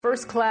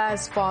First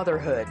Class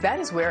Fatherhood. That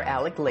is where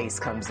Alec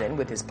Lace comes in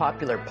with his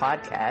popular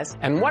podcast.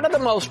 And one of the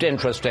most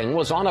interesting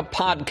was on a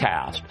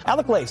podcast.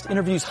 Alec Lace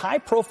interviews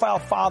high-profile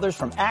fathers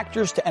from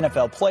actors to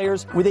NFL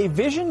players with a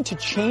vision to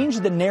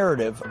change the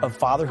narrative of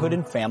fatherhood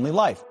and family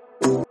life.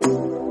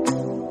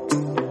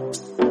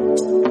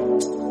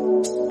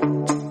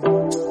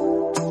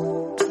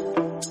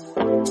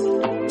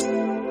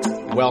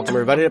 Welcome,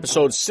 everybody, to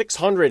episode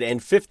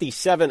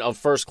 657 of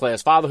First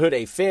Class Fatherhood,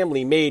 a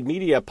family-made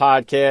media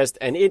podcast,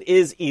 and it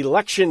is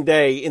Election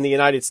Day in the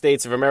United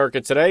States of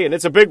America today, and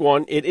it's a big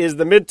one. It is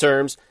the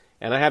midterms,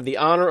 and I have the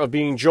honor of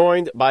being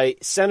joined by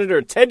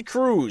Senator Ted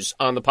Cruz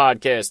on the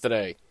podcast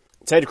today.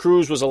 Ted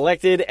Cruz was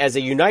elected as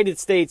a United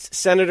States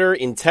Senator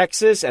in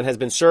Texas and has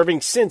been serving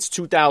since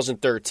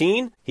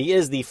 2013. He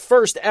is the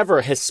first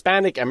ever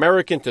Hispanic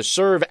American to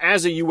serve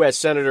as a U.S.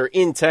 Senator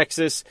in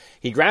Texas.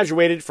 He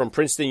graduated from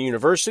Princeton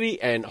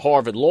University and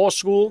Harvard Law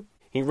School.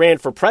 He ran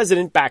for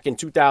president back in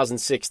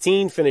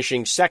 2016,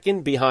 finishing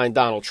second behind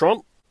Donald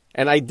Trump.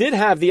 And I did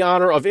have the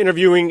honor of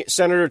interviewing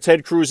Senator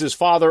Ted Cruz's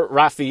father,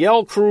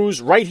 Rafael Cruz,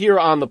 right here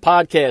on the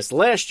podcast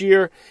last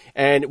year.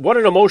 And what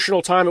an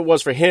emotional time it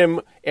was for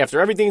him, after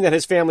everything that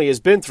his family has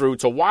been through,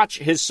 to watch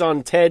his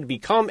son Ted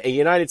become a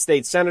United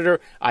States Senator.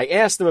 I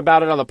asked him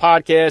about it on the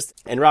podcast,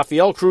 and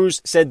Rafael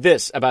Cruz said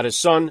this about his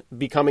son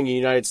becoming a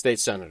United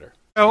States Senator.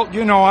 Well,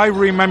 I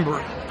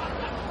remember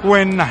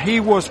when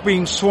he was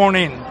being sworn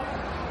in.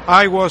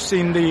 I was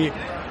on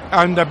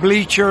the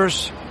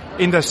bleachers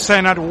in the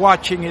Senate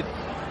watching it.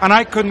 And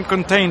I couldn't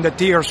contain the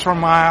tears from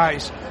my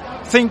eyes,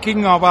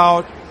 thinking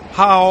about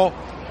how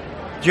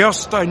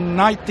just in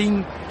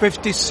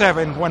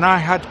 1957, when I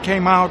had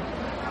came out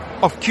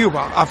of Cuba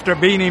after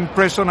being in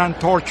prison and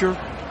tortured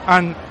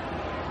and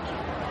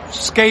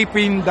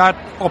escaping that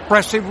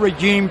oppressive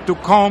regime to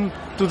come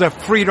to the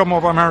freedom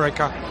of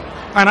America.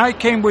 And I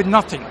came with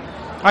nothing.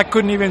 I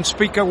couldn't even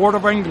speak a word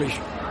of English.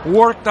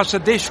 Worked as a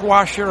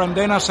dishwasher and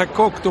then as a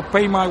cook to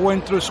pay my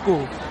way through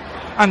school.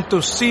 And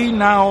to see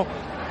now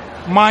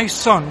my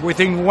son,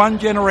 within one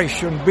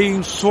generation,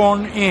 being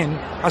sworn in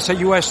as a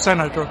U.S.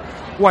 Senator,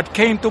 what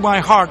came to my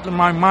heart and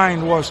my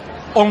mind was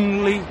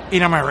only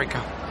in America.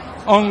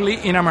 Only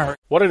in America.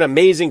 What an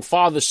amazing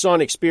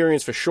father-son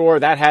experience for sure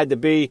that had to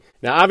be.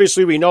 Now,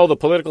 obviously, we know the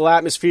political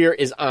atmosphere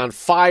is on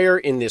fire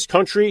in this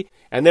country,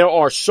 and there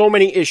are so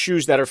many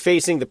issues that are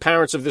facing the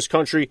parents of this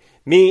country.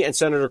 Me and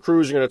Senator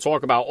Cruz are going to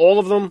talk about all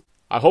of them.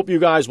 I hope you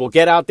guys will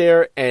get out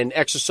there and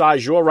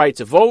exercise your right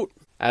to vote.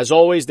 As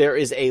always, there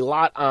is a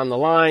lot on the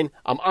line.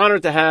 I'm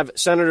honored to have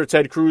Senator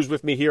Ted Cruz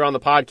with me here on the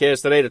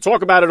podcast today to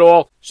talk about it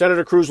all.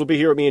 Senator Cruz will be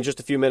here with me in just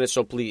a few minutes,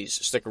 so please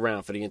stick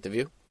around for the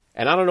interview.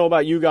 And I don't know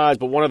about you guys,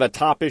 but one of the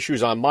top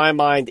issues on my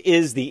mind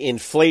is the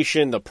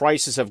inflation. The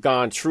prices have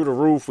gone through the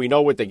roof. We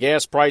know with the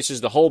gas prices,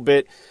 the whole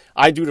bit.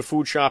 I do the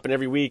food shopping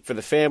every week for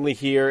the family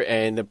here,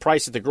 and the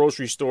price at the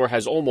grocery store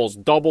has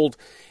almost doubled.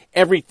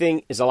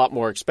 Everything is a lot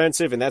more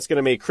expensive, and that's going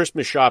to make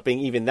Christmas shopping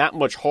even that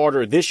much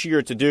harder this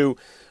year to do.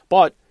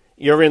 But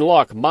you're in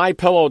luck.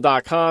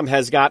 MyPillow.com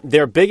has got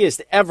their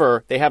biggest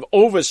ever. They have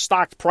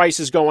overstocked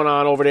prices going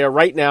on over there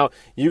right now.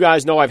 You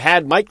guys know I've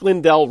had Mike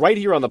Lindell right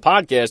here on the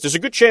podcast. There's a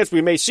good chance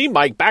we may see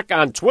Mike back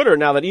on Twitter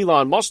now that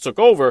Elon Musk took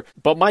over.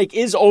 But Mike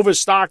is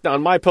overstocked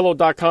on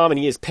MyPillow.com, and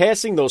he is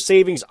passing those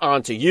savings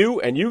on to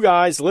you. And you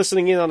guys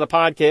listening in on the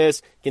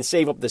podcast can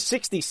save up to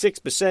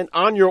 66%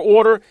 on your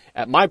order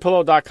at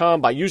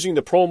MyPillow.com by using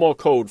the promo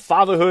code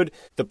FATHERHOOD.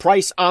 The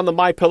price on the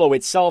MyPillow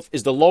itself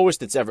is the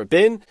lowest it's ever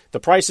been. The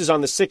prices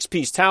on the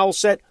 6-piece towel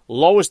set,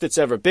 lowest it's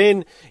ever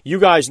been. You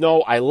guys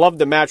know I love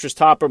the mattress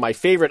topper, my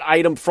favorite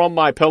item from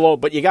MyPillow,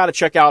 but you got to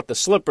check out the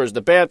slippers,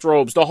 the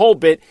bathrobes, the whole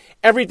bit.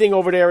 Everything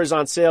over there is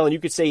on sale, and you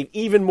could save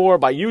even more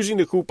by using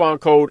the coupon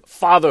code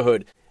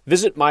FATHERHOOD.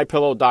 Visit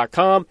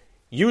MyPillow.com.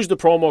 Use the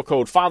promo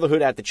code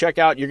FATHERHOOD at the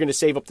checkout. You're going to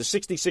save up to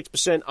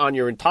 66% on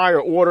your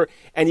entire order,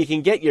 and you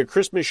can get your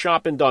Christmas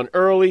shopping done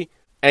early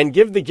and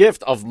give the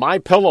gift of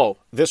MyPillow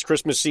this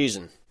Christmas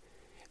season.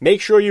 Make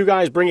sure you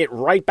guys bring it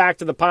right back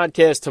to the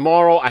podcast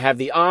tomorrow. I have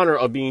the honor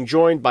of being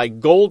joined by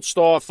Gold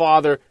Star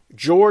father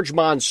George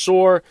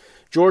Monsoor.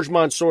 George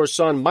Monsoor's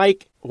son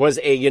Mike was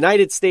a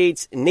United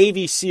States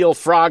Navy SEAL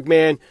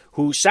frogman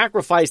who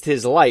sacrificed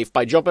his life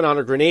by jumping on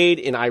a grenade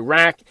in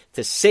Iraq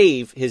to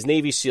save his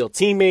Navy SEAL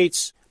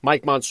teammates.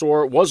 Mike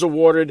Monsoor was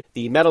awarded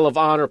the Medal of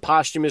Honor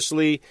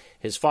posthumously.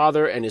 His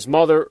father and his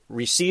mother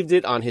received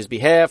it on his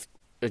behalf.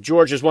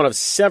 George is one of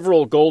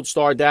several Gold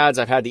Star dads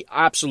I've had the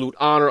absolute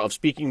honor of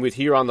speaking with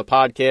here on the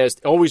podcast.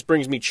 It always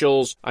brings me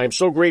chills. I am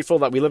so grateful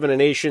that we live in a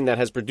nation that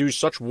has produced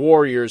such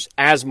warriors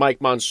as Mike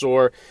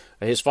Monsoor.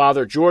 His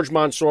father, George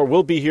Monsoor,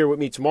 will be here with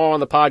me tomorrow on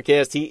the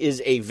podcast. He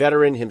is a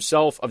veteran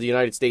himself of the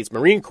United States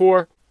Marine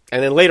Corps.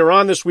 And then later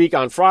on this week,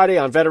 on Friday,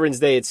 on Veterans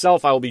Day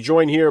itself, I will be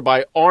joined here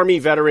by Army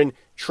veteran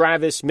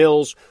Travis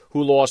Mills,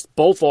 who lost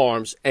both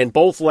arms and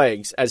both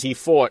legs as he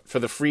fought for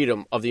the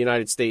freedom of the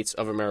United States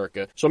of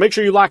America. So make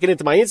sure you lock it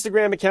into my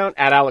Instagram account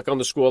at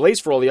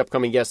Alec_Lace for all the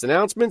upcoming guest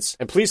announcements.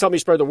 And please help me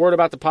spread the word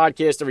about the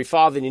podcast, every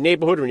father in your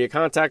neighborhood or in your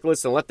contact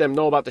list, and let them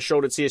know about the show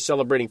that sees us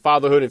celebrating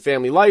fatherhood and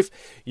family life.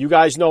 You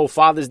guys know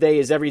Father's Day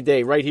is every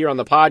day right here on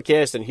the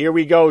podcast. And here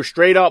we go,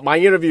 straight up, my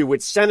interview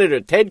with Senator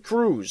Ted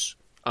Cruz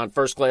on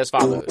First Class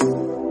Fatherhood.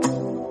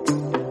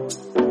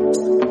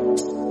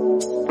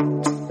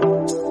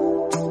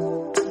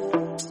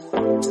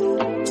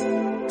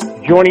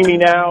 Joining me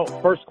now,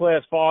 First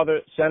Class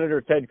Father,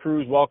 Senator Ted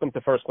Cruz. Welcome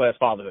to First Class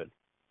Fatherhood.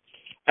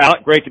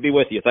 Alec, great to be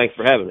with you. Thanks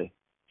for having me.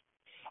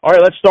 All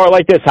right, let's start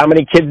like this. How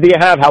many kids do you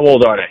have? How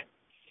old are they?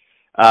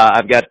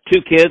 I've got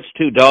 2 kids,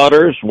 2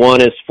 daughters.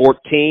 One is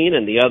 14,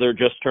 and the other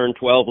just turned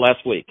 12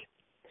 last week.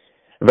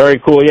 Very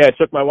cool. Yeah, it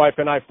took my wife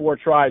and I 4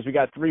 tries. We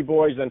got 3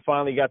 boys, and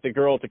finally got the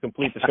girl to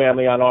complete the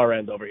family on our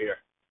end over here.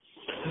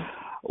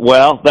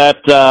 Well, that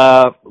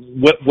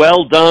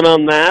well done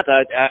on that.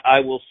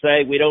 I will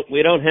say we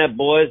don't have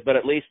boys, but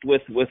at least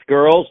with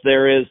girls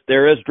there is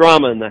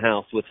drama in the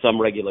house with some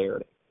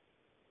regularity.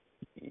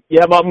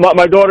 Yeah,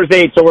 my daughter's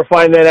 8, so we're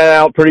finding that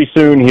out pretty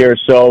soon here.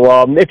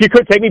 So if you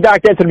could take me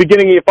back then to the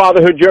beginning of your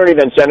fatherhood journey,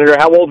 then Senator,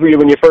 how old were you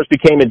when you first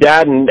became a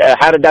dad, and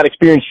how did that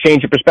experience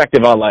change your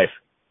perspective on life?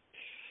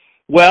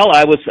 Well,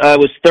 I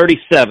was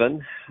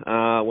 37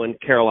 when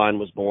Caroline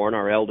was born,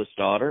 our eldest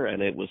daughter,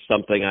 and it was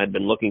something I'd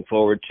been looking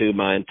forward to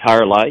my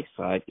entire life.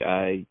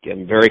 I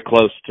am very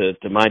close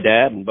to my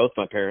dad and both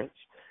my parents.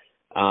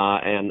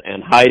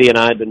 And Heidi and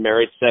I had been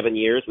married 7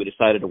 years. We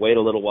decided to wait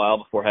a little while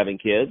before having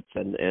kids,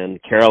 and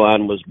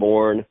Caroline was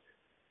born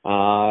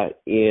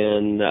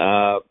in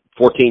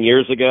 14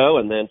 years ago,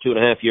 and then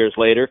 2.5 years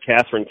later,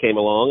 Catherine came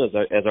along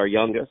as our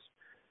youngest.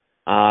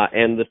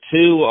 And the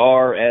two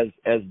are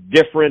as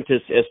different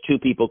as 2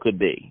 people could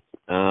be.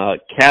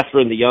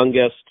 Catherine, the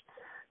youngest,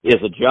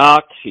 is a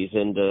jock. She's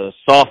into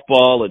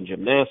softball and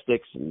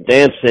gymnastics and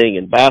dancing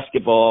and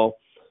basketball.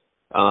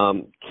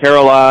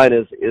 Caroline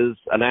is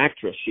an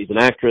actress. She's an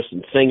actress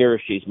and singer.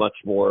 She's much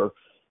more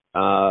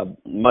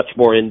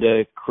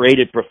into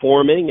creative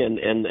performing,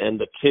 and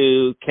the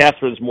two,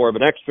 Catherine's more of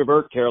an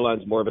extrovert,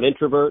 Caroline's more of an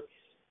introvert.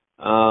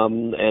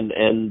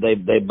 And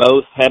they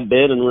both have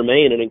been and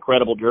remain an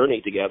incredible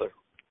journey together.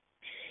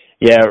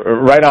 Yeah,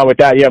 right on with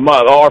that. Yeah,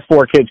 our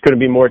 4 kids couldn't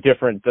be more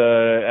different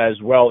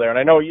as well there. And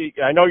I know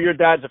your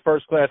dad's a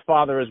first-class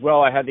father as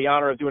well. I had the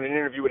honor of doing an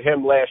interview with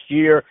him last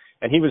year,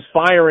 and he was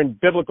firing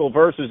biblical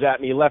verses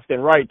at me left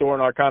and right during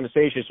our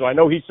conversation. So I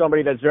know he's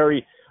somebody that's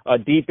very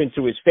deep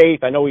into his faith.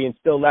 I know he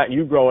instilled that in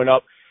you growing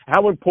up.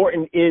 How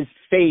important is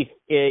faith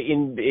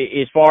in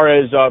as far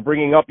as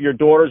bringing up your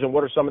daughters, and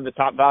what are some of the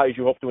top values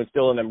you hope to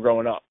instill in them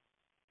growing up?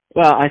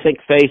 Well, I think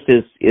faith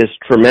is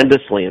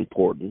tremendously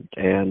important,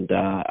 and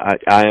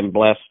I am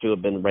blessed to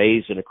have been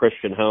raised in a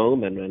Christian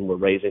home, and we're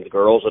raising the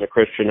girls in a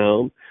Christian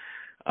home.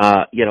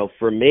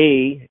 For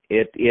me,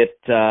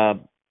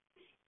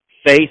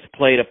 faith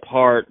played a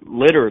part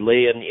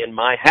literally in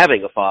my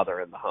having a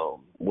father in the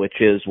home, which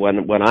is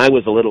when I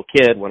was a little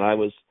kid, when I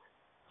was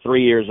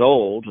 3 years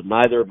old,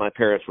 neither of my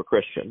parents were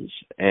Christians,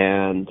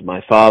 and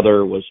my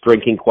father was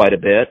drinking quite a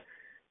bit,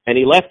 and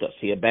he left us.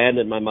 He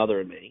abandoned my mother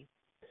and me.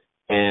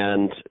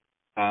 And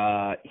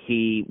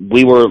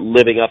we were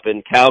living up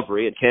in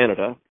Calgary in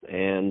Canada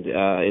and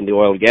in the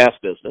oil and gas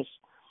business.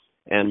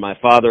 And my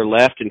father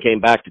left and came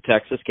back to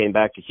Texas, came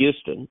back to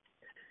Houston.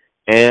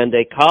 And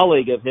a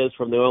colleague of his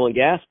from the oil and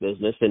gas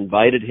business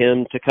invited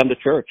him to come to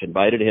church,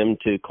 invited him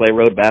to Clay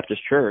Road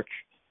Baptist Church.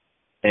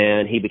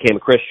 And he became a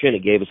Christian. He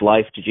gave his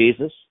life to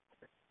Jesus.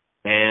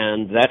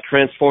 And that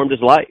transformed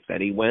his life.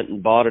 And he went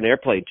and bought an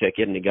airplane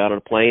ticket, and he got on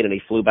a plane, and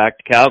he flew back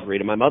to Calgary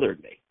to my mother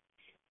and me.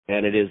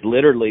 And it is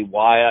literally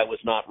why I was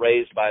not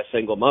raised by a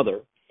single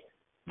mother.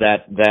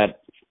 That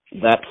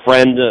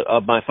friend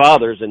of my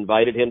father's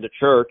invited him to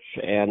church,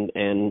 and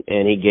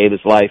he gave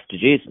his life to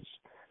Jesus.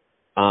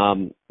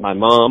 My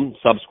mom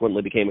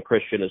subsequently became a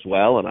Christian as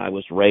well, and I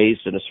was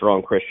raised in a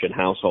strong Christian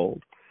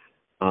household.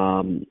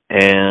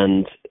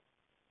 And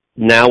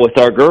now with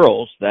our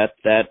girls, that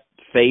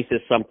faith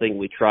is something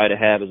we try to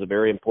have as a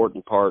very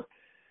important part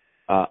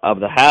of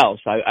the house.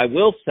 I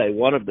will say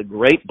one of the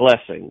great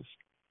blessings,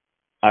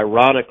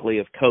 ironically,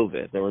 of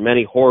COVID. There were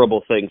many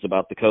horrible things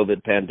about the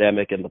COVID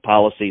pandemic and the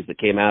policies that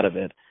came out of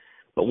it.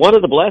 But one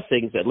of the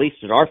blessings, at least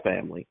in our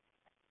family,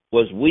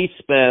 was we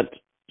spent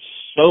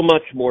so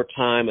much more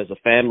time as a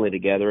family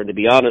together. And to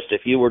be honest,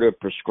 if you were to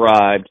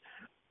prescribe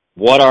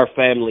what our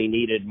family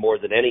needed more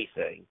than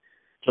anything,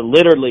 to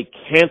literally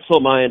cancel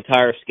my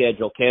entire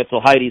schedule,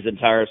 cancel Heidi's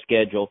entire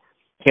schedule,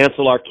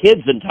 cancel our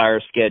kids'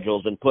 entire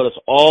schedules, and put us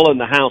all in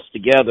the house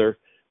together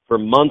for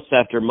months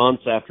after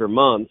months after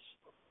months.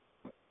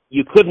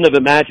 You couldn't have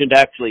imagined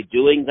actually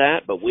doing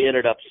that, but we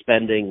ended up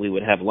we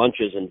would have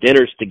lunches and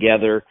dinners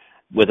together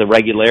with a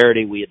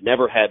regularity we had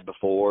never had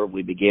before.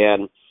 We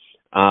began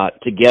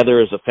together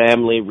as a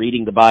family,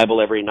 reading the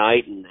Bible every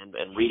night and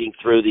reading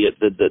through the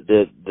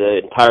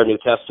entire New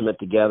Testament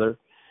together.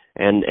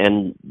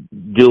 and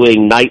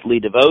doing nightly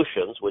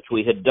devotions, which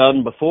we had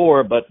done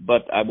before, but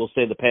I will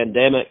say the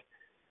pandemic,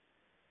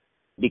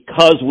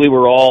 because we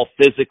were all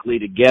physically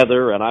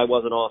together and I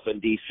wasn't off in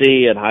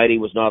D.C. and Heidi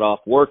was not off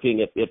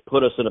working, it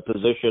put us in a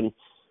position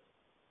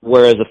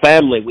where as a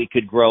family we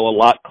could grow a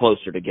lot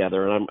closer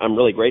together, and I'm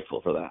really grateful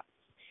for that.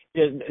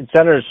 Yeah,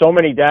 Senator, so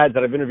many dads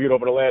that I've interviewed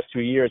over the last 2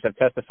 years have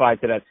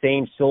testified to that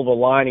same silver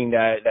lining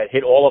that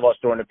hit all of us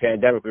during the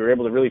pandemic. We were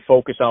able to really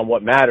focus on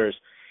what matters.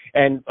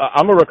 And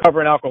I'm a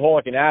recovering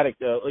alcoholic and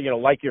addict,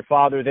 like your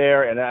father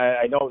there, and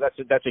I know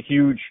that's a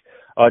huge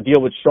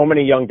deal with so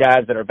many young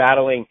dads that are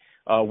battling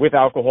with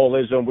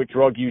alcoholism, with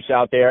drug use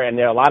out there, and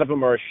a lot of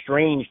them are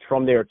estranged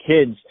from their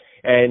kids.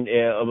 And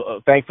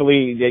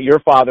thankfully, your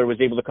father was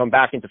able to come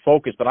back into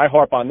focus. But I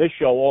harp on this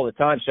show all the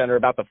time, Senator,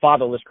 about the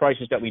fatherless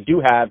crisis that we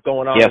do have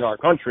going on in our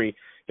country.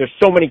 There's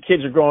so many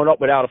kids are growing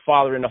up without a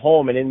father in the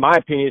home, and in my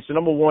opinion, it's the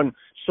number one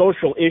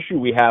social issue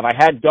we have. I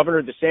had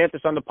Governor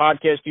DeSantis on the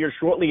podcast here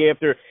shortly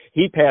after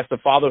he passed the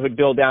fatherhood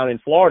bill down in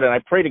Florida, and I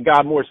pray to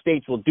God more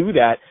states will do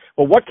that.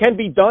 But what can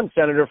be done,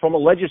 Senator, from a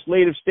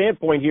legislative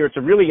standpoint here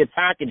to really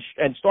attack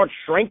and start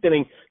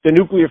strengthening the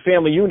nuclear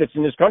family units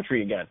in this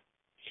country again?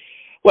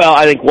 Well,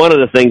 I think one of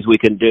the things we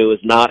can do is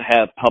not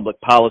have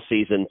public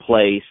policies in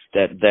place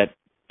that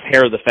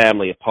tear the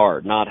family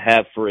apart, not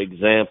have, for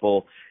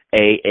example,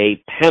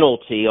 a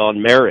penalty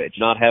on marriage,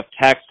 not have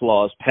tax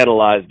laws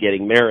penalize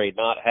getting married,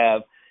 not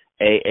have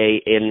an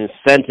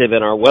incentive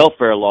in our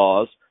welfare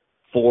laws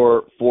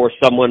for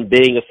someone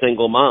being a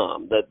single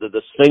mom.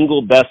 The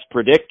single best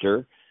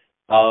predictor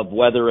of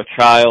whether a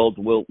child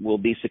will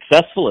be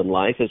successful in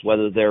life is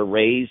whether they're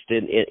raised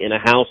in a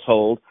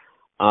household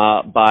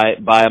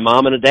by a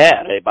mom and a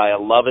dad, by a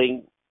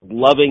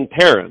loving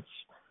parents.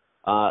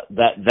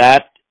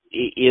 That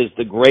is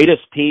the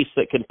greatest piece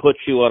that can put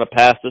you on a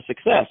path to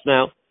success.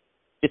 Now,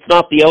 it's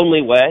not the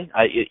only way.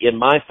 In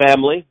my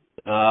family,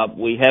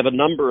 we have a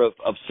number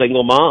of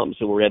single moms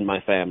who were in my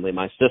family.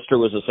 My sister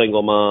was a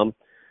single mom.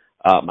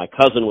 My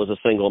cousin was a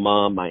single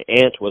mom. My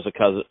aunt was a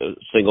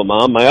single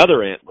mom. My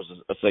other aunt was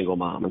a single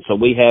mom. And so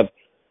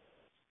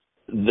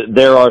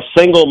there are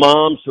single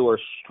moms who are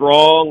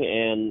strong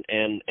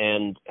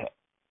and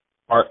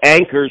are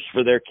anchors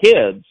for their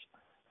kids,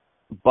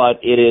 but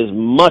it is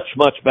much,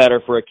 much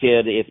better for a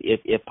kid,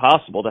 if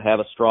possible, to have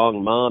a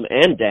strong mom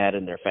and dad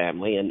in their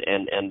family,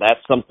 and that's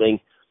something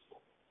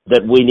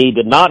that we need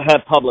to not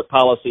have public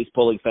policies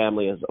pulling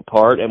families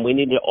apart, and we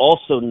need to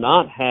also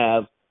not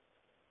have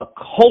a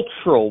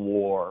cultural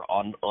war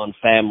on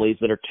families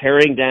that are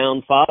tearing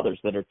down fathers,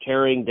 that are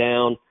tearing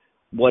down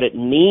what it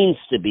means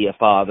to be a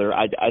father.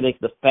 I think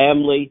the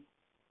family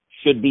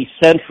should be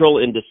central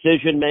in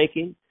decision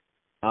making.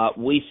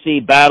 We see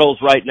battles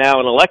right now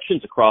in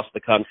elections across the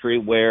country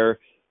where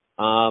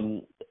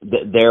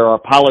there are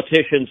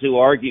politicians who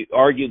argue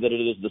that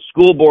it is the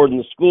school board and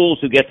the schools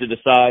who get to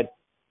decide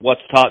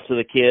what's taught to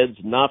the kids,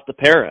 not the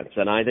parents.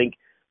 And I think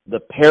the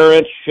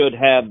parents should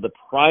have the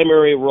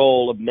primary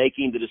role of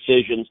making the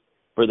decisions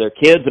for their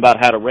kids about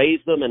how to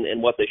raise them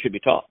and what they should be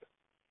taught.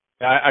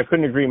 I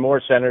couldn't agree more,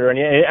 Senator. And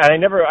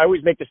I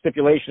always make the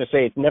stipulation to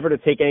say it's never to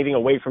take anything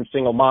away from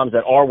single moms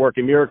that are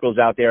working miracles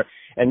out there.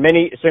 And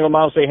many single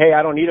moms say, hey,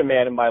 I don't need a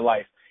man in my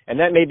life. And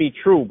that may be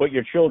true, but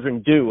your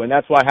children do. And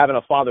that's why having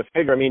a father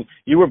figure, I mean,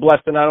 you were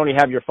blessed to not only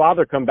have your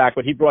father come back,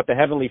 but he brought the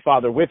Heavenly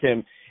Father with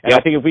him. And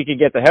I think if we could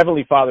get the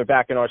Heavenly Father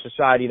back in our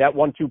society, that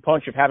 1-2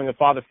 punch of having a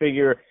father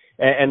figure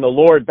and the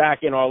Lord back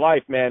in our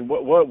life, man,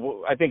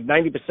 I think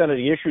 90% of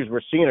the issues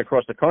we're seeing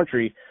across the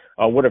country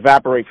would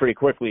evaporate pretty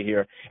quickly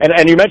here.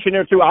 And you mentioned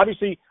there too,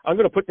 obviously, I'm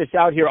going to put this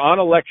out here on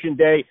Election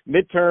Day.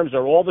 Midterms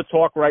are all the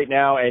talk right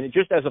now. And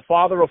just as a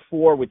father of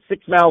 4 with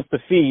 6 mouths to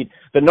feed,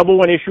 the number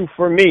one issue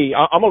for me,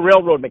 I'm a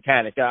railroad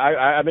mechanic.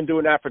 I've been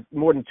doing that for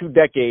more than 2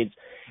 decades.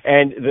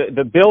 And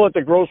the bill at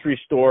the grocery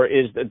store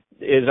is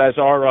as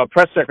our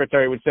press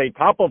secretary would say,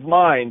 top of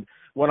mind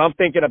when I'm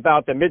thinking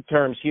about the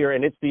midterms here,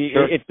 and it's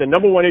the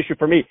number one issue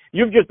for me.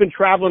 You've just been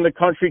traveling the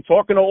country,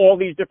 talking to all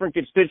these different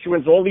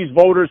constituents, all these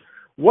voters.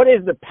 What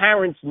is the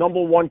parents' number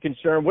one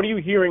concern? What are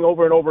you hearing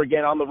over and over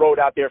again on the road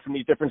out there from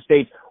these different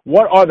states?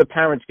 What are the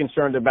parents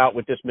concerned about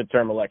with this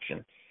midterm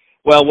election?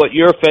 Well, what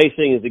you're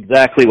facing is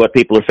exactly what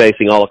people are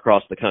facing all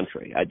across the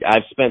country.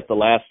 I've spent the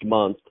last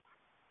month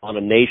on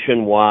a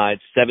nationwide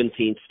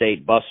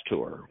 17-state bus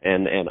tour,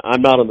 and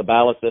I'm not on the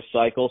ballot this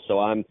cycle, so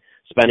I'm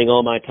spending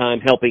all my time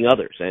helping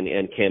others and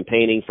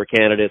campaigning for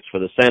candidates for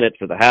the Senate,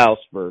 for the House,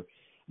 for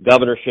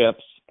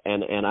governorships,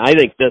 and I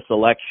think this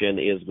election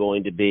is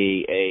going to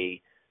be a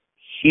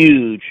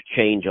huge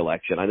change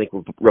election. I think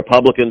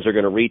Republicans are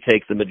going to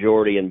retake the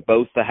majority in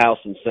both the House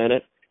and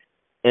Senate,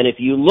 and if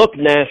you look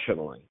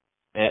nationally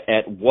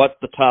at what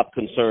the top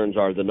concerns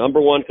are, the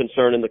number one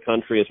concern in the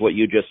country is what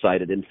you just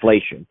cited,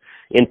 inflation,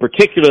 in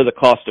particular the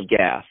cost of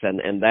gas,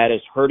 and that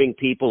is hurting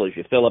people as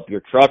you fill up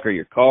your truck or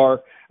your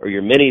car or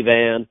your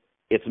minivan.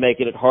 It's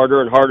making it harder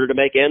and harder to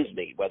make ends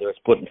meet, whether it's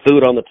putting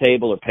food on the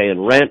table or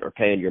paying rent or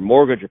paying your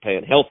mortgage or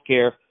paying health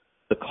care.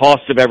 The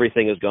cost of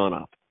everything has gone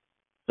up.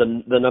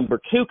 The number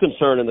 2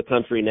 concern in the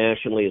country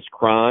nationally is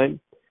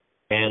crime.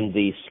 and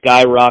the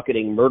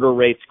skyrocketing murder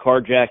rates,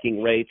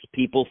 carjacking rates,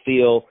 people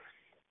feel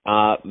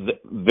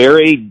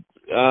very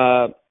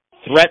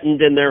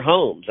threatened in their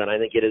homes. And I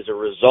think it is a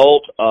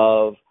result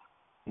of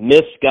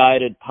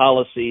misguided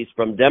policies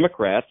from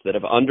Democrats that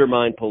have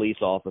undermined police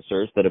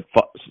officers, that have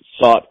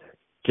sought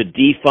to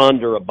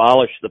defund or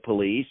abolish the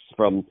police,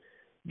 from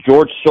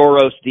George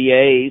Soros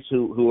DAs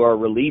who are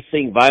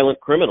releasing violent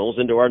criminals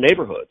into our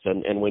neighborhoods.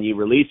 And when you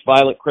release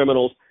violent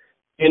criminals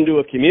into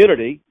a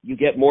community, you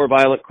get more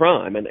violent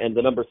crime. And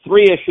the number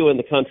 3 issue in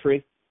the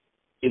country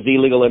is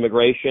illegal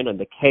immigration and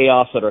the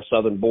chaos at our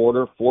southern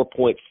border.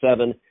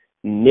 4.7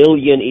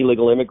 million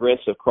illegal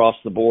immigrants have crossed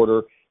the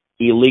border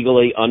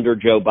illegally under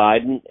Joe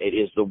Biden. It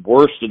is the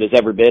worst it has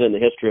ever been in the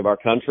history of our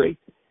country.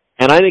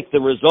 And I think the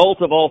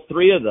result of all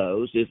 3 of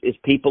those is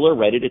people are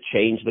ready to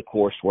change the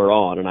course we're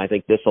on. And I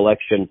think this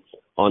election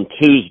on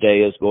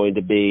Tuesday is going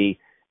to be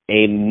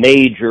a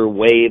major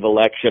wave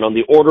election on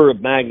the order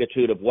of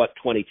magnitude of what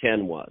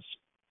 2010 was.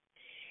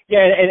 Yeah,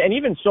 and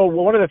even so,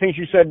 one of the things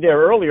you said there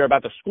earlier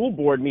about the school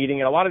board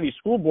meeting, and a lot of these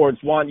school boards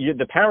want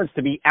the parents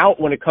to be out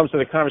when it comes to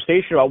the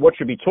conversation about what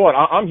should be taught.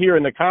 I'm here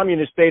in the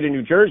communist state of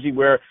New Jersey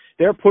where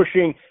they're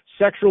pushing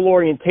sexual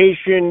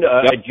orientation,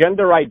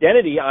 gender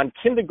identity on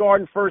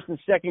kindergarten, first and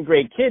second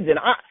grade kids. And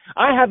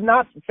I have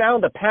not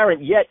found a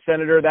parent yet,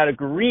 Senator, that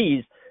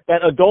agrees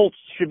that adults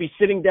should be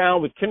sitting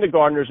down with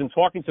kindergartners and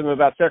talking to them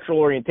about sexual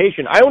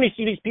orientation. I only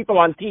see these people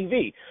on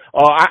TV.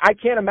 I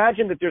can't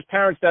imagine that there's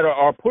parents that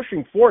are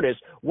pushing for this.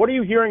 What are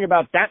you hearing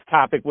about that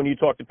topic when you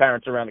talk to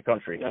parents around the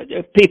country?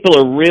 People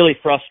are really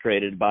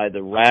frustrated by the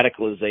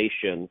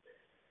radicalization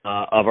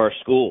of our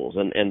schools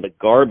and the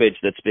garbage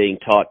that's being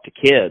taught to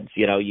kids.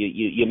 You know,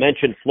 you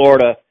mentioned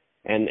Florida,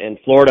 and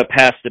Florida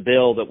passed a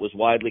bill that was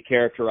widely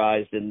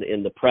characterized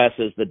in the press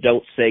as the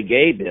Don't Say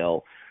Gay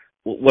bill.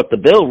 What the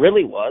bill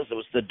really was, it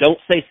was the Don't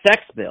Say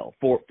Sex bill.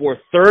 For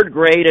 3rd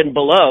grade and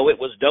below, it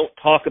was don't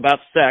talk about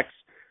sex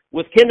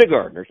with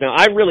kindergartners. Now,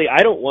 I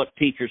don't want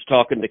teachers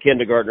talking to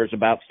kindergartners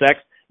about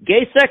sex.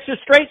 Gay sex is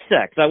straight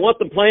sex. I want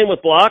them playing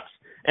with blocks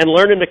and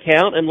learning to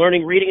count and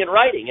learning reading and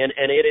writing. And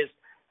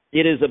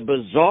it is a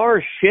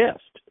bizarre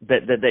shift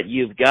that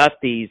you've got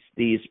these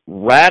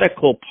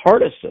radical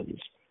partisans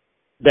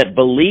that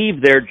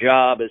believe their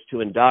job is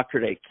to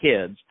indoctrinate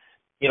kids.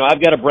 You know,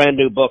 I've got a brand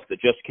new book that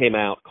just came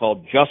out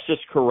called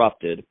Justice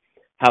Corrupted,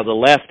 How the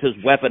Left Has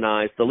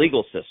Weaponized the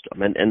Legal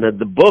System. And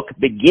the book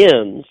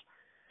begins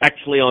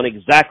actually on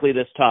exactly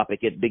this topic.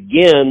 It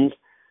begins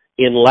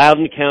in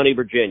Loudoun County,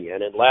 Virginia.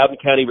 And in Loudoun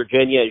County,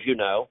 Virginia, as you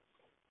know,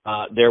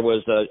 there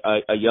was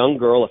a young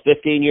girl, a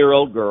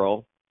 15-year-old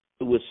girl,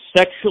 who was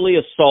sexually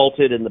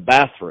assaulted in the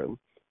bathroom,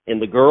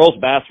 in the girls'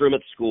 bathroom at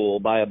school,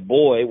 by a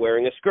boy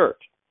wearing a skirt.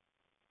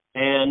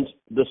 And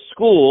the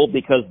school,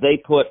 because they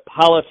put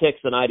politics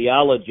and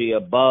ideology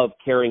above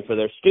caring for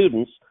their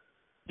students,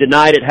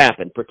 denied it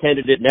happened,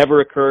 pretended it never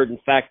occurred. In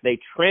fact, they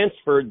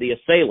transferred the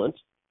assailant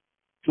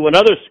to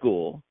another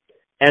school,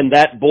 and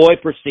that boy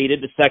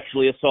proceeded to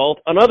sexually assault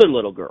another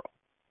little girl.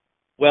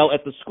 Well,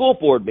 at the school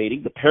board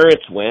meeting, the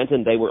parents went,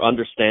 and they were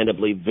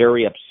understandably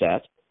very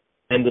upset.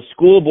 And the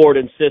school board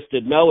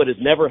insisted, no, it has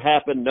never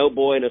happened. No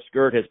boy in a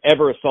skirt has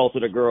ever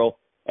assaulted a girl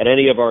at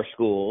any of our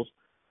schools.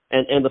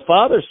 And the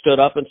father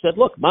stood up and said,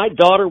 look, my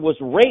daughter was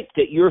raped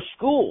at your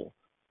school,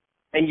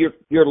 and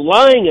you're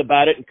lying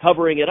about it and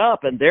covering it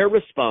up. And their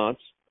response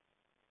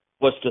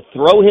was to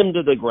throw him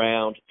to the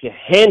ground, to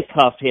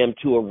handcuff him,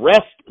 to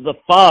arrest the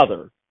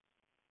father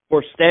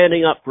for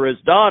standing up for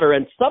his daughter.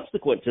 And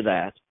subsequent to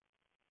that,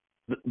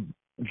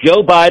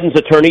 Joe Biden's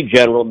Attorney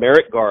General,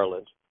 Merrick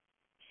Garland,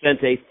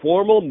 sent a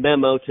formal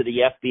memo to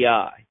the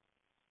FBI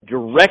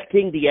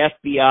directing the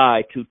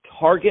FBI to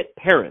target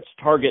parents,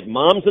 target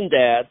moms and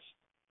dads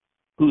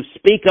who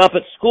speak up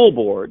at school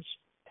boards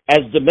as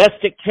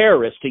domestic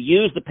terrorists, to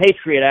use the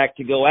Patriot Act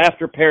to go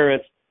after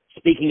parents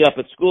speaking up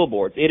at school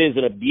boards. It is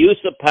an abuse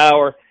of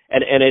power,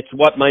 and it's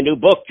what my new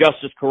book,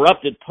 Justice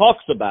Corrupted,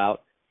 talks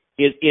about,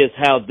 is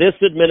how this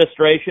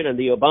administration and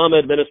the Obama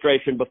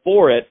administration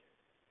before it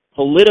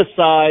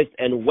politicized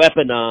and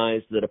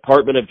weaponized the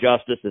Department of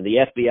Justice and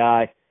the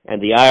FBI and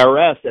the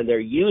IRS, and they're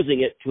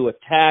using it to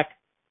attack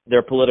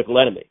their political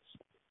enemies.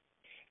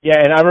 Yeah,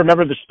 and I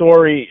remember the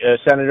story,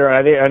 Senator,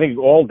 and I think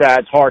all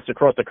dads' hearts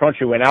across the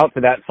country went out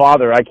to that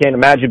father. I can't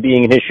imagine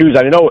being in his shoes.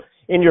 I know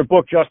in your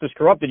book, Justice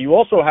Corrupted, you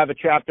also have a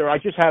chapter. I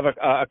just have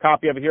a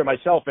copy of it here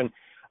myself, and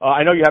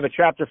I know you have a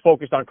chapter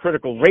focused on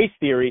critical race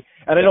theory,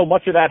 and I know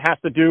much of that has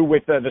to do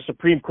with the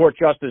Supreme Court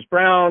Justice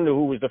Brown,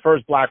 who was the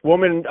first black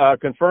woman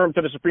confirmed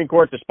to the Supreme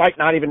Court, despite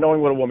not even knowing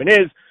what a woman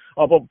is.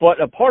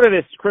 But a part of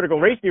this critical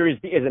race theory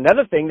is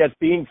another thing that's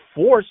being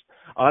forced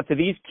to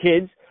these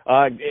kids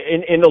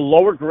in the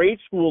lower grade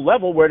school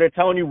level, where they're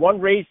telling you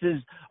one race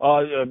is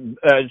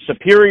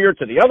superior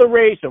to the other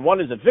race and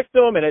one is a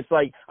victim. And it's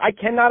like, I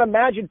cannot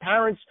imagine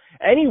parents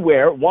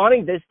anywhere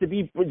wanting this to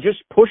be just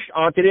pushed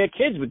onto their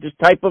kids with this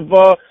type of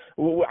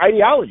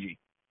ideology.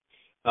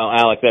 Oh,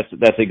 Alec,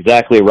 that's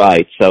exactly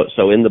right.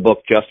 So in the book,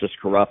 Justice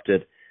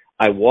Corrupted,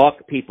 I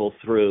walk people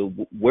through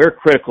where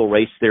critical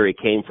race theory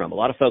came from. A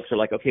lot of folks are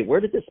like, okay, where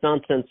did this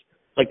nonsense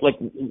Like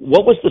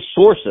what was the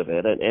source of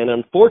it? And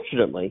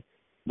unfortunately,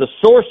 the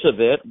source of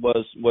it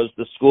was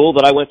the school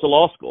that I went to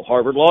law school,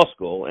 Harvard Law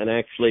School, and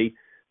actually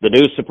the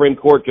new Supreme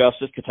Court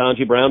Justice,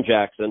 Ketanji Brown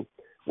Jackson,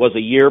 was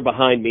a year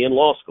behind me in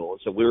law school.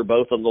 And so we were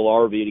both on the law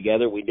review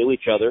together. We knew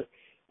each other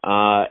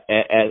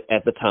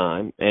at the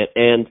time.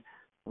 And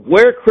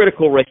where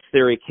critical race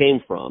theory came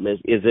from is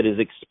it is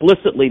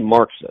explicitly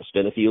Marxist.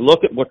 And if you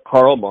look at what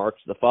Karl Marx,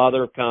 the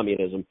father of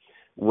communism,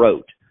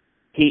 wrote,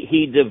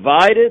 he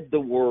divided the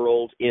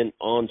world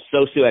on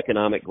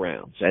socioeconomic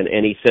grounds.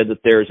 And he said that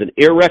there's an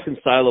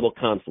irreconcilable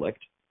conflict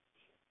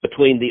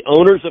between the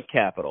owners of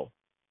capital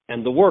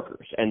and the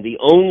workers. And the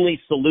only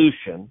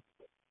solution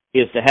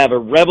is to have a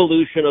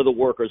revolution of the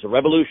workers, a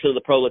revolution of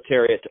the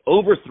proletariat, to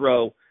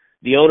overthrow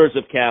the owners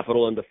of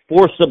capital and to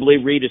forcibly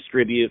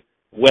redistribute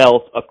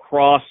wealth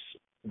across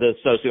the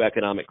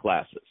socioeconomic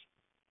classes.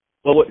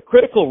 Well, what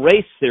critical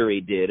race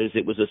theory did is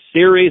it was a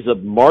series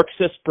of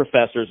Marxist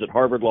professors at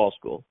Harvard Law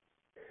School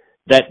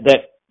that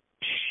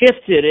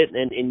shifted it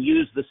and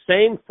used the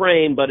same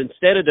frame, but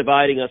instead of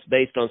dividing us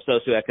based on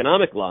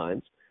socioeconomic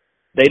lines,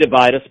 they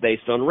divide us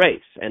based on race.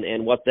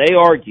 And what they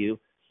argue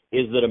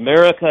is that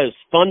America is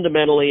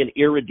fundamentally and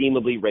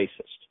irredeemably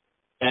racist,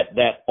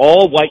 that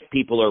all white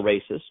people are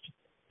racist,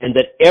 and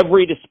that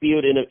every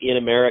dispute in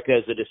America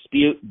is a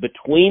dispute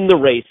between the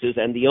races,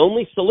 and the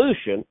only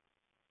solution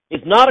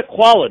is not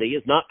equality,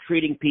 is not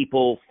treating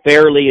people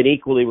fairly and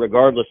equally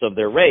regardless of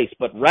their race,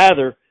 but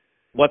rather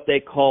what they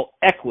call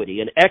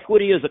equity. And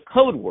equity is a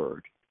code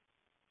word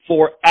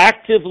for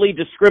actively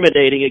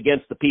discriminating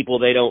against the people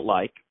they don't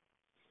like,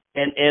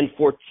 and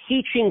for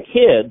teaching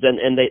kids,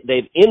 and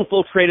they've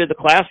infiltrated the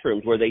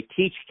classrooms where they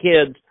teach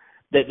kids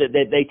that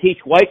they teach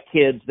white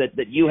kids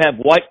that you have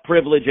white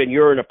privilege and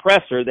you're an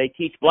oppressor. They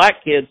teach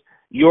black kids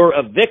you're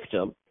a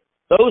victim.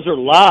 Those are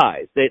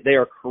lies. They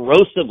are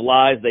corrosive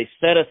lies. They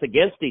set us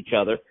against each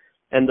other.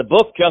 And the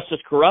book Justice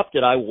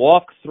Corrupted, I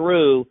walk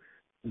through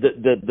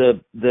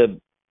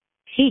the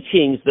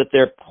teachings that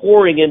they're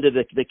pouring into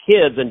the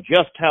kids and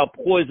just how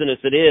poisonous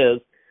it is.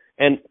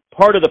 And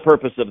part of the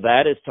purpose of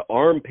that is to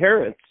arm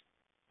parents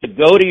to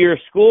go to your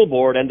school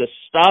board and to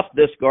stop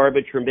this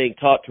garbage from being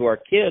taught to our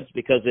kids,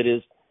 because it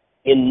is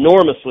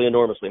enormously,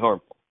 enormously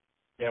harmful.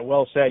 Yeah,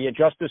 well said. Yeah,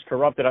 Justice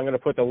Corrupted. I'm going to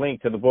put the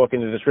link to the book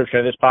in the description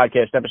of this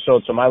podcast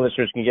episode so my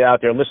listeners can get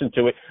out there and listen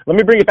to it. Let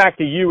me bring it back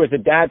to you as a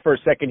dad for a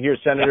second here,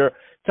 Senator.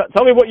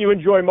 Tell me what you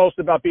enjoy most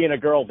about being a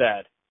girl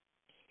dad.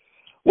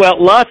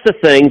 Well, lots of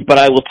things, but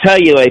I will tell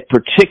you a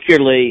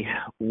particularly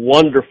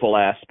wonderful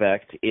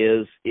aspect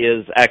is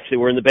actually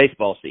we're in the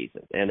baseball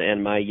season,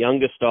 and my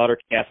youngest daughter,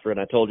 Catherine,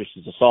 I told you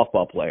she's a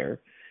softball player,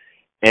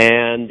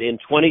 and in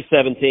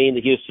 2017,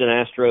 the Houston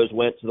Astros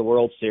went to the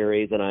World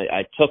Series, and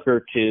I took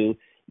her to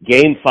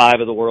Game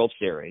 5 of the World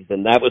Series,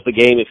 and that was the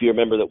game, if you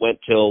remember, that went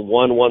till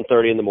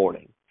 1:30 in the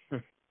morning,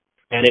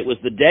 and it was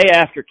the day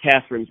after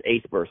Catherine's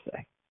 8th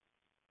birthday.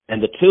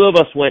 And the two of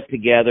us went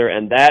together,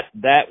 and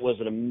that was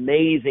an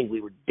amazing,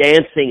 we were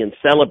dancing and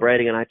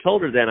celebrating, and I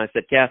told her then, I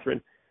said,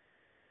 Catherine,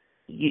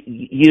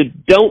 you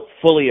don't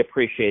fully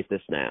appreciate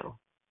this now,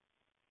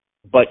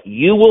 but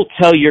you will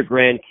tell your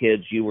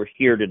grandkids you were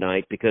here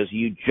tonight because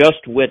you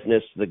just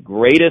witnessed the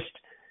greatest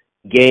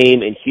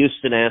game in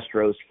Houston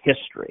Astros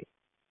history.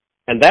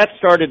 And that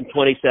started in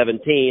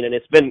 2017, and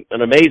it's been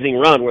an amazing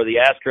run where the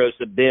Astros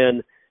have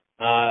been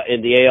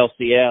in the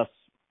ALCS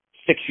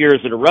 6 years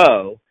in a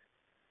row.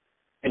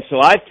 And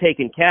so I've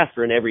taken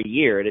Catherine every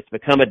year, and it's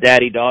become a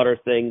daddy-daughter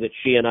thing that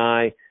she and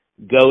I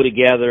go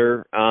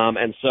together.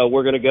 And so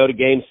we're going to go to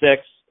Game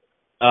 6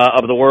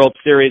 of the World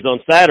Series on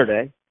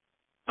Saturday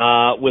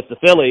with the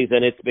Phillies,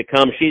 and it's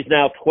become, she's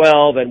now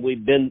 12, and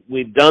we've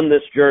done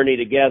this journey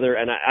together,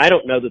 and I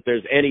don't know that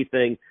there's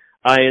anything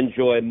I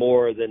enjoy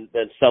more than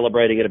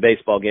celebrating at a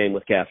baseball game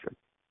with Catherine.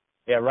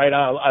 Yeah, right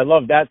on. I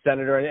love that,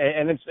 Senator.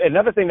 And it's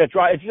another thing that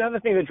drives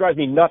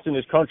me nuts in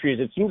this country is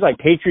it seems like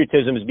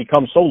patriotism has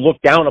become so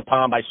looked down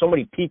upon by so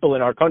many people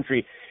in our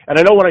country. And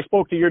I know when I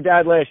spoke to your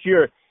dad last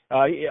year,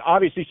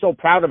 obviously so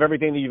proud of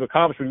everything that you've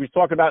accomplished. We were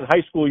talking about in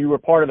high school, you were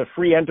part of the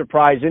Free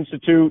Enterprise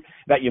Institute,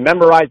 that you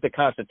memorized the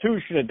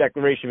Constitution, the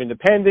Declaration of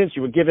Independence.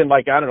 You were given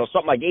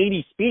something like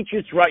 80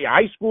 speeches throughout your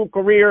high school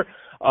career.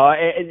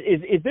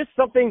 Is this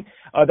something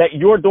that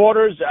your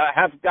daughters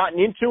have gotten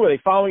into? Are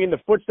they following in the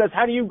footsteps?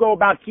 How do you go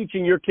about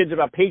teaching your kids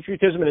about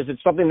patriotism, and is it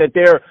something that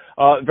they're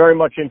very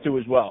much into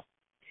as well?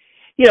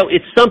 You know,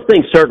 it's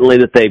something certainly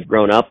that they've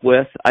grown up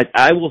with.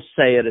 I will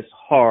say it is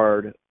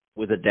hard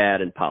with a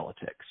dad in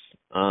politics.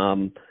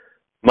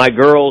 My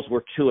girls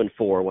were 2 and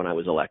 4 when I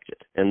was elected,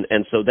 and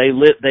so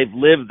they've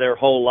lived their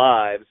whole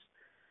lives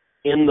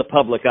in the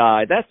public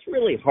eye. That's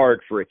really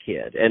hard for a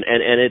kid, and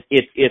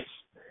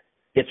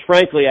it's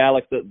frankly,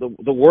 Alec,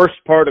 the worst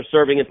part of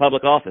serving in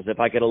public office. If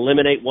I could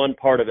eliminate one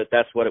part of it,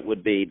 that's what it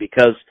would be,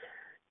 because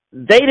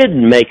they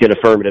didn't make an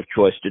affirmative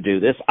choice to do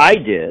this. I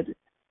did,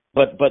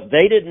 but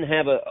they didn't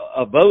have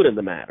a vote in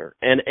the matter,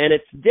 and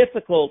it's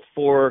difficult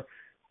for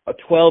a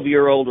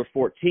 12-year-old or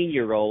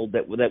 14-year-old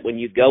that when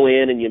you go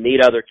in and you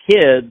meet other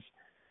kids,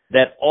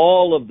 that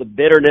all of the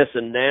bitterness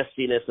and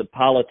nastiness of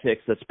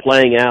politics that's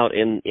playing out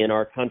in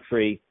our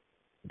country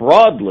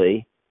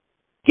broadly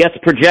gets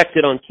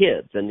projected on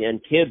kids, and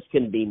kids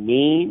can be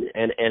mean,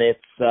 and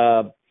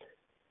it's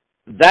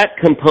that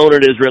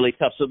component is really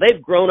tough. So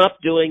they've grown up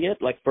doing it.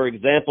 Like, for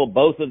example,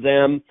 both of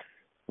them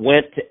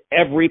went to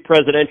every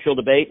presidential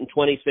debate in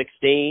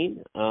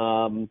 2016,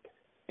 and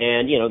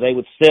they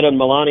would sit on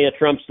Melania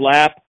Trump's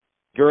lap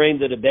during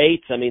the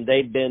debates. I mean,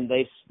 they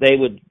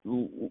would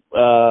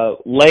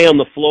lay on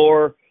the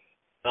floor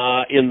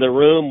in the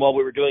room while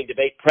we were doing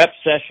debate prep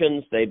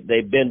sessions. They've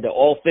been to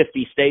all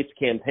 50 states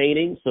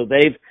campaigning, so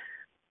they've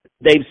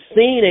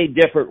seen a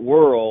different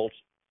world.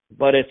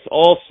 But it's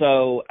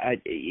also,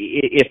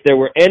 if there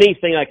were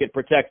anything I could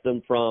protect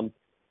them from,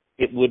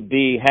 it would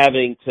be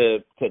having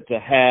to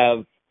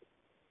have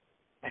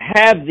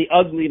the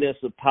ugliness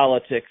of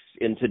politics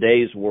in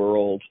today's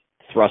world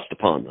thrust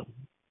upon them.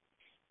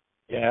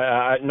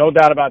 Yeah, no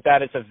doubt about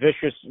that. It's a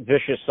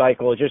vicious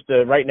cycle. Just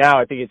right now,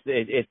 I think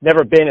it's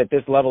never been at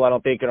this level. I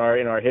don't think in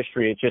our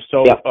history. It's just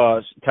so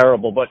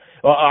terrible. But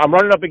I'm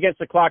running up against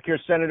the clock here,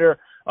 Senator.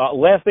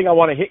 Last thing I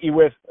want to hit you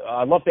with.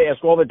 I'd love to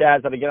ask all the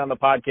dads that I get on the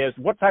podcast,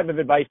 what type of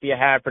advice do you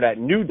have for that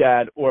new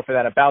dad or for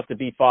that about to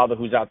be father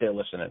who's out there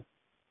listening?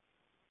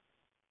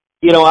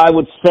 I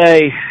would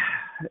say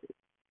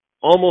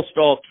almost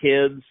all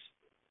kids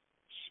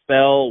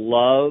spell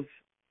love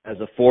as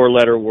a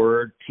 4-letter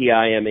word,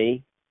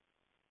 T-I-M-E.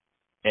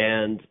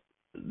 And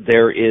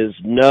there is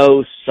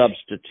no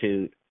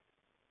substitute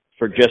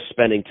for just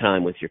spending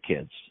time with your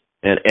kids.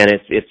 And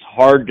it's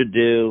hard to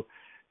do,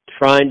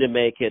 trying to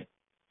make it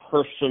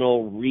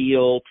personal,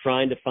 real,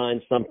 trying to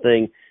find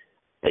something,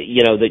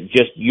 that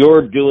just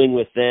you're doing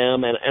with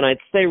them. And I'd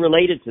say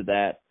related to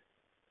that,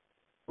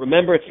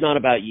 remember it's not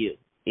about you.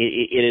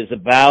 It is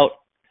about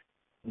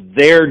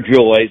their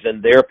joys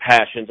and their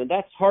passions. And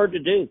that's hard to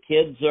do.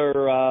 Kids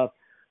are,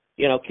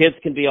 kids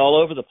can be all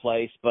over the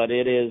place, but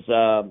it is,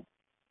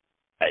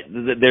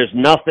 there's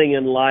nothing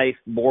in life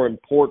more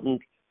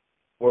important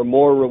or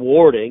more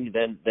rewarding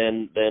than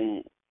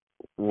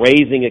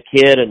raising a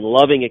kid and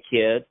loving a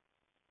kid.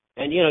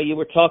 And, you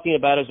were talking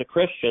about as a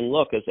Christian,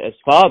 look, as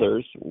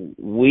fathers,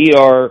 we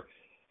are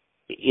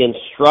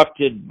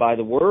instructed by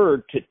the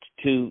Word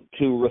to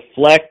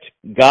reflect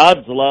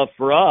God's love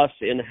for us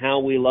in how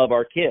we love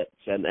our kids.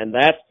 And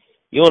that's,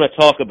 you want to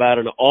talk about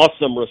an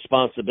awesome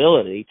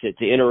responsibility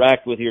to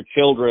interact with your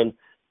children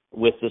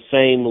with the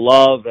same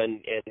love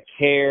and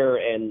care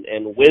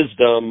and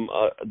wisdom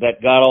that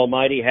God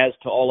Almighty has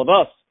to all of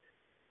us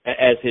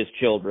as His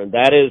children.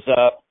 That is,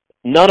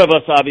 none of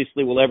us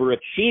obviously will ever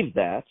achieve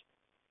that,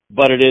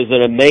 but it is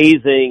an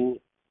amazing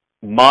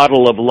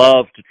model of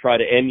love to try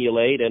to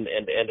emulate and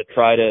to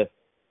try to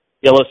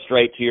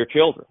illustrate to your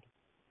children.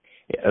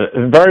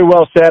 Very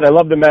well said. I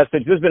love the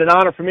message. This has been an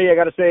honor for me. I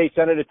got to say,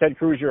 Senator Ted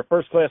Cruz, you're a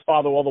first-class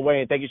father all the way,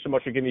 and thank you so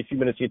much for giving me a few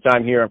minutes of your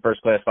time here on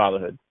First Class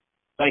Fatherhood.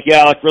 Thank you,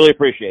 Alex. Really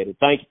appreciate it.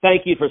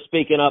 Thank you for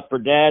speaking up for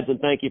dads, and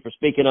thank you for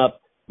speaking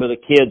up for the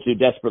kids who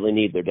desperately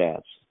need their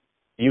dads.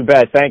 You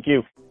bet. Thank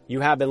you.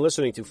 You have been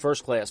listening to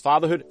First Class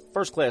Fatherhood.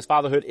 First Class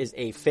Fatherhood is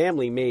a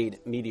family-made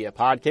media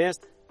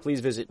podcast. Please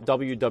visit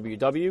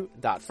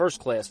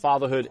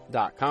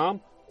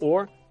www.firstclassfatherhood.com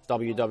or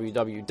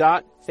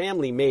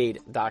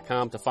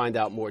www.familymade.com to find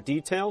out more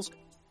details.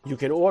 You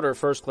can order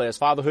First Class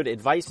Fatherhood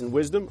advice and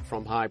wisdom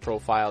from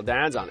high-profile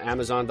dads on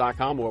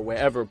Amazon.com or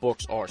wherever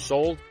books are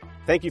sold.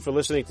 Thank you for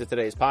listening to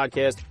today's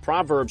podcast.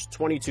 Proverbs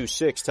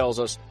 22:6 tells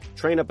us,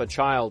 train up a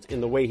child in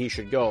the way he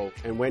should go,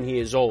 and when he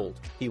is old,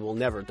 he will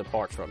never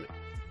depart from it.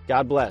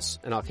 God bless,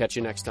 and I'll catch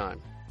you next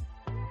time.